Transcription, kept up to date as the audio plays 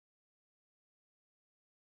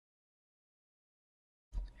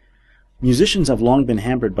Musicians have long been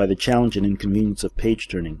hampered by the challenge and inconvenience of page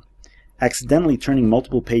turning. Accidentally turning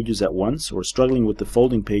multiple pages at once or struggling with the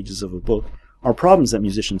folding pages of a book are problems that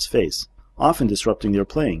musicians face, often disrupting their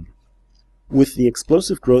playing. With the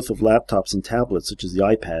explosive growth of laptops and tablets such as the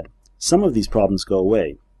iPad, some of these problems go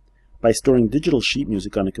away. By storing digital sheet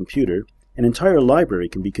music on a computer, an entire library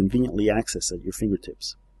can be conveniently accessed at your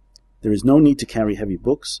fingertips. There is no need to carry heavy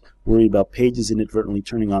books, worry about pages inadvertently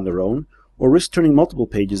turning on their own, or risk turning multiple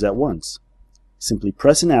pages at once. Simply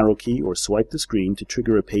press an arrow key or swipe the screen to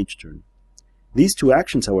trigger a page turn. These two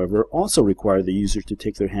actions, however, also require the user to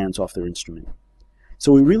take their hands off their instrument.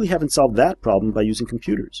 So we really haven't solved that problem by using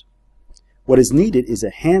computers. What is needed is a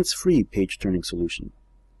hands-free page turning solution.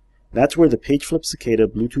 That's where the PageFlip Cicada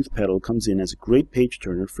Bluetooth pedal comes in as a great page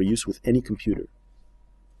turner for use with any computer.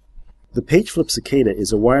 The PageFlip Cicada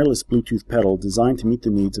is a wireless Bluetooth pedal designed to meet the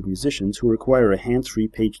needs of musicians who require a hands-free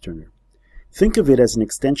page turner. Think of it as an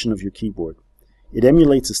extension of your keyboard. It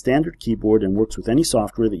emulates a standard keyboard and works with any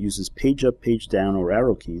software that uses PageUp, PageDown, or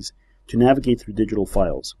arrow keys to navigate through digital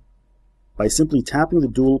files. By simply tapping the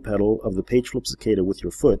dual pedal of the PageFlip Cicada with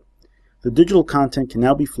your foot, the digital content can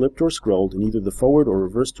now be flipped or scrolled in either the forward or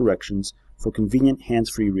reverse directions for convenient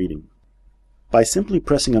hands-free reading. By simply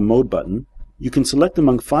pressing a mode button, you can select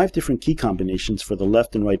among 5 different key combinations for the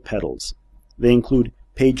left and right pedals. They include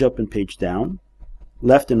page up and page down,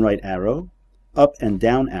 left and right arrow, up and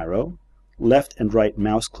down arrow, left and right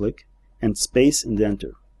mouse click, and space and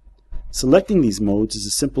enter. Selecting these modes is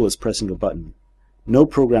as simple as pressing a button. No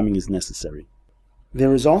programming is necessary.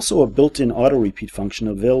 There is also a built-in auto-repeat function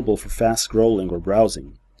available for fast scrolling or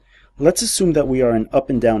browsing. Let's assume that we are in up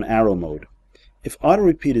and down arrow mode. If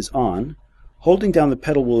auto-repeat is on, holding down the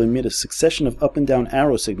pedal will emit a succession of up and down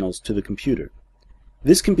arrow signals to the computer.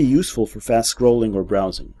 This can be useful for fast scrolling or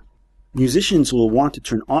browsing. Musicians will want to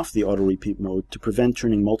turn off the auto-repeat mode to prevent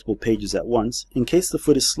turning multiple pages at once in case the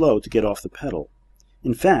foot is slow to get off the pedal.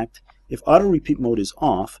 In fact, if auto-repeat mode is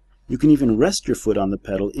off, you can even rest your foot on the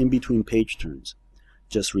pedal in between page turns.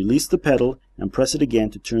 Just release the pedal and press it again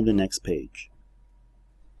to turn the next page.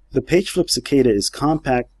 The PageFlip Cicada is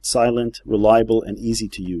compact, silent, reliable, and easy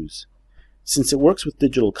to use. Since it works with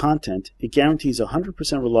digital content, it guarantees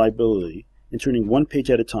 100% reliability in turning one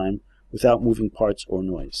page at a time without moving parts or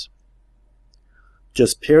noise.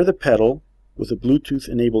 Just pair the pedal with a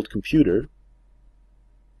Bluetooth-enabled computer,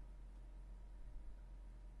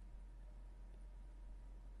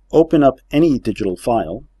 open up any digital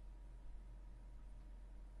file,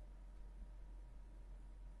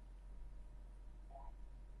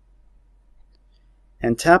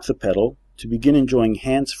 and tap the pedal to begin enjoying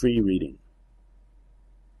hands-free reading.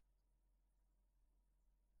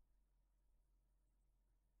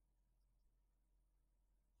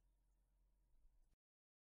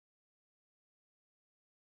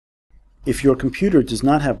 If your computer does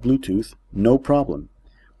not have Bluetooth, no problem.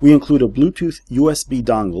 We include a Bluetooth USB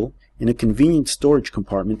dongle in a convenient storage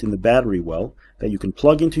compartment in the battery well that you can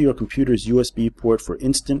plug into your computer's USB port for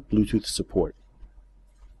instant Bluetooth support.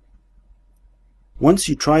 Once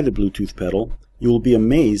you try the Bluetooth pedal, you will be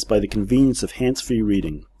amazed by the convenience of hands-free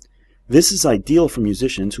reading. This is ideal for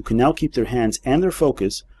musicians who can now keep their hands and their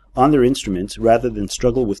focus on their instruments rather than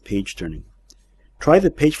struggle with page turning. Try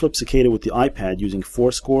the PageFlip Cicada with the iPad using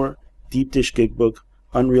Fourscore, Deep Dish Gigbook,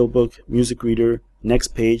 Unreal Book, Music Reader,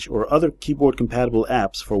 NextPage, or other keyboard-compatible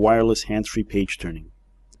apps for wireless hands-free page turning.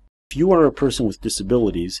 If you are a person with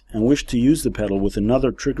disabilities and wish to use the pedal with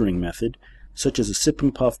another triggering method, such as a sip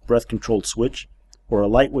and puff breath-controlled switch or a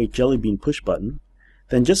lightweight jelly bean push button,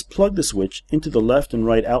 then just plug the switch into the left and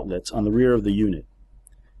right outlets on the rear of the unit.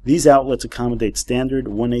 These outlets accommodate standard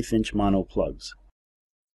 1/8" mono plugs.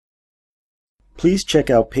 Please check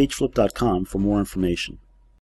out PageFlip.com for more information.